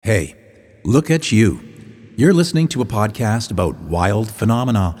Hey, look at you. You're listening to a podcast about wild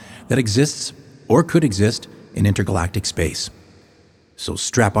phenomena that exists or could exist in intergalactic space. So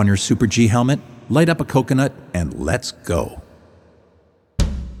strap on your Super G helmet, light up a coconut, and let's go.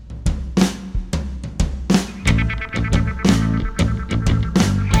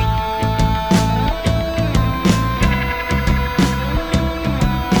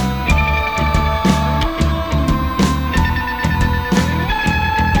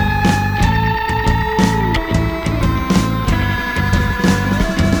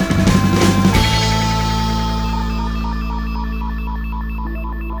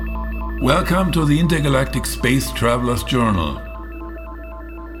 Welcome to the Intergalactic Space Traveler's Journal.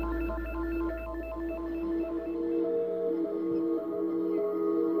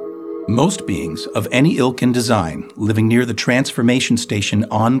 Most beings of any ilk and design living near the transformation station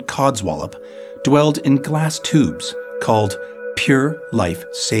on Codswallop dwelled in glass tubes called pure life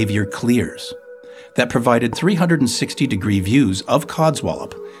savior clears that provided 360-degree views of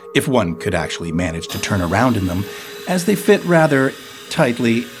Codswallop, if one could actually manage to turn around in them, as they fit rather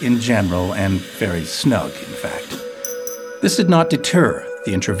tightly in general and very snug, in fact. This did not deter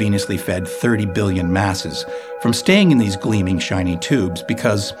the intravenously fed 30 billion masses from staying in these gleaming, shiny tubes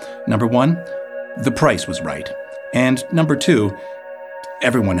because, number one, the price was right, and number two,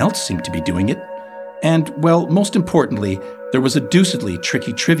 everyone else seemed to be doing it, and, well, most importantly, there was a deucedly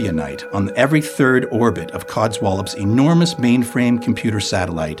tricky trivia night on every third orbit of Codswallop's enormous mainframe computer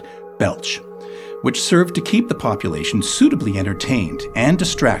satellite, Belch, which served to keep the population suitably entertained and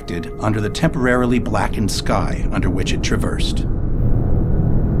distracted under the temporarily blackened sky under which it traversed.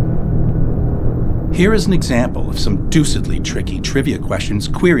 Here is an example of some deucedly tricky trivia questions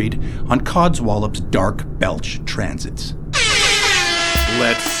queried on Codswallop's dark Belch transits.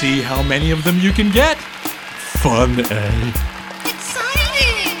 Let's see how many of them you can get. Fun, eh?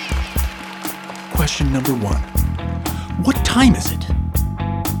 Exciting! Question number 1. What time is it?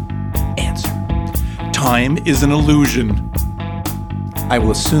 Answer. Time is an illusion. I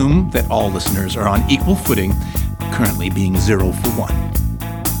will assume that all listeners are on equal footing, currently being 0 for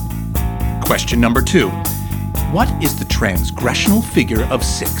 1. Question number 2. What is the transgressional figure of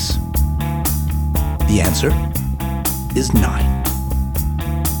 6? The answer is 9.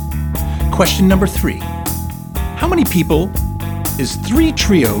 Question number 3. How many people is 3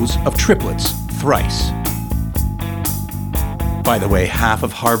 trios of triplets thrice? By the way, half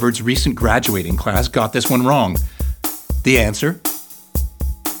of Harvard's recent graduating class got this one wrong. The answer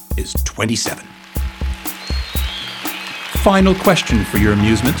is 27. Final question for your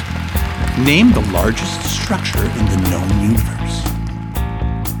amusement. Name the largest structure in the known universe.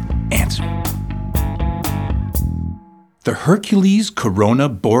 Answer. The Hercules Corona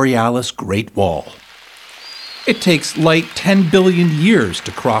Borealis Great Wall. It takes light 10 billion years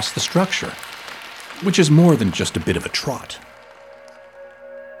to cross the structure, which is more than just a bit of a trot.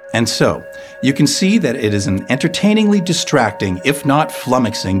 And so, you can see that it is an entertainingly distracting, if not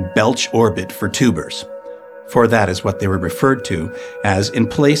flummoxing, Belch orbit for tubers. For that is what they were referred to as in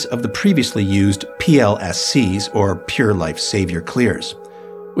place of the previously used PLSCs, or Pure Life Savior Clears,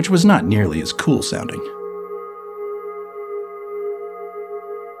 which was not nearly as cool sounding.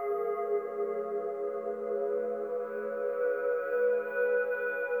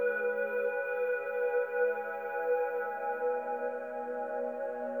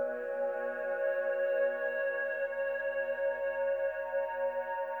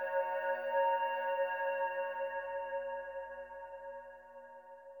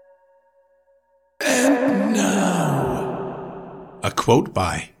 A quote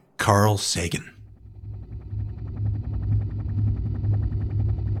by Carl Sagan.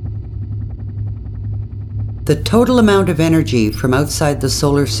 The total amount of energy from outside the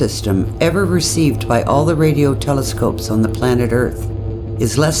solar system ever received by all the radio telescopes on the planet Earth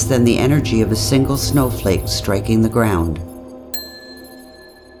is less than the energy of a single snowflake striking the ground.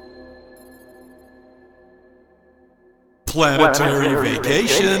 Planetary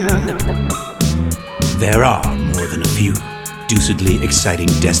Vacation. There are more than a few deucedly exciting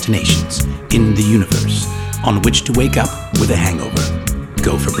destinations in the universe on which to wake up with a hangover,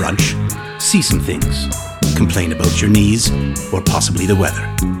 go for brunch, see some things, complain about your knees or possibly the weather,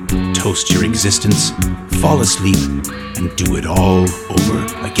 toast your existence, fall asleep, and do it all over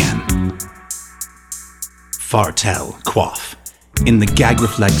again. Fartel Quaff in the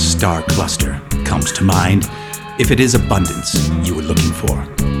Gagraflex star cluster comes to mind if it is abundance you were looking for.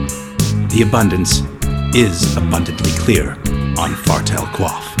 The abundance is abundantly clear on Fartel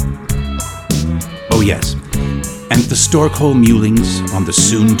Quaff. Oh yes, And the Storkhole Mulings on the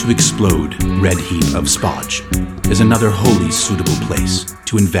soon-to-explode red heap of Spodge is another wholly suitable place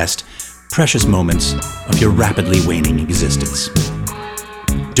to invest precious moments of your rapidly waning existence.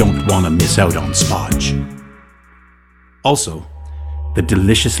 Don't want to miss out on Spodge. Also, the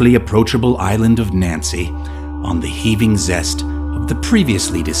deliciously approachable island of Nancy on the heaving zest of the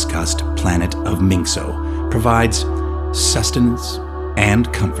previously discussed planet of Minxo provides sustenance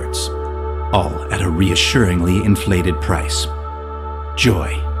and comforts, all at a reassuringly inflated price.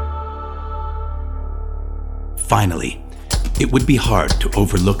 Joy. Finally, it would be hard to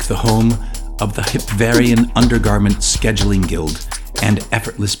overlook the home of the Hipvarian Undergarment Scheduling Guild and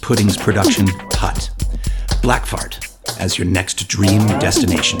Effortless Puddings production hut, Blackfart, as your next dream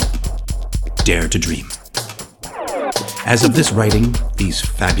destination. Dare to dream. As of this writing, these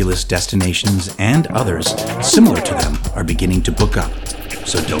fabulous destinations and others similar to them are beginning to book up.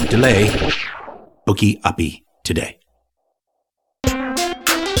 So don't delay. Bookie uppy today.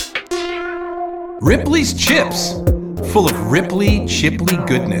 Ripley's Chips, full of Ripley, chipley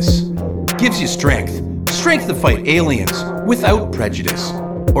goodness. Gives you strength. Strength to fight aliens without prejudice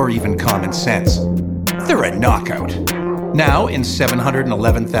or even common sense. They're a knockout. Now in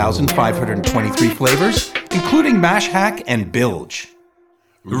 711,523 flavors, including mash, hack, and bilge.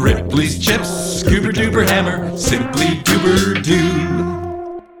 Ripley's Chips, Scoober Doober Hammer, simply Doober Doo.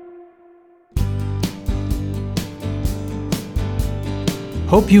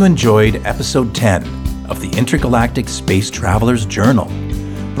 Hope you enjoyed episode 10 of the Intergalactic Space Traveler's Journal,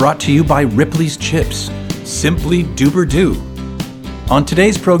 brought to you by Ripley's Chips, simply Doober Doo. On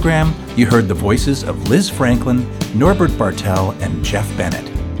today's program, you heard the voices of Liz Franklin, Norbert Bartel, and Jeff Bennett.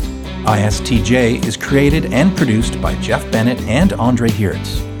 ISTJ is created and produced by Jeff Bennett and Andre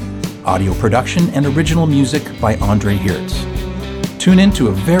Hertz. Audio production and original music by Andre Hertz. Tune in to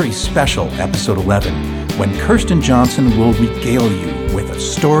a very special episode 11 when Kirsten Johnson will regale you with a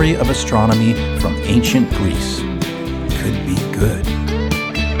story of astronomy from ancient Greece. Could be good.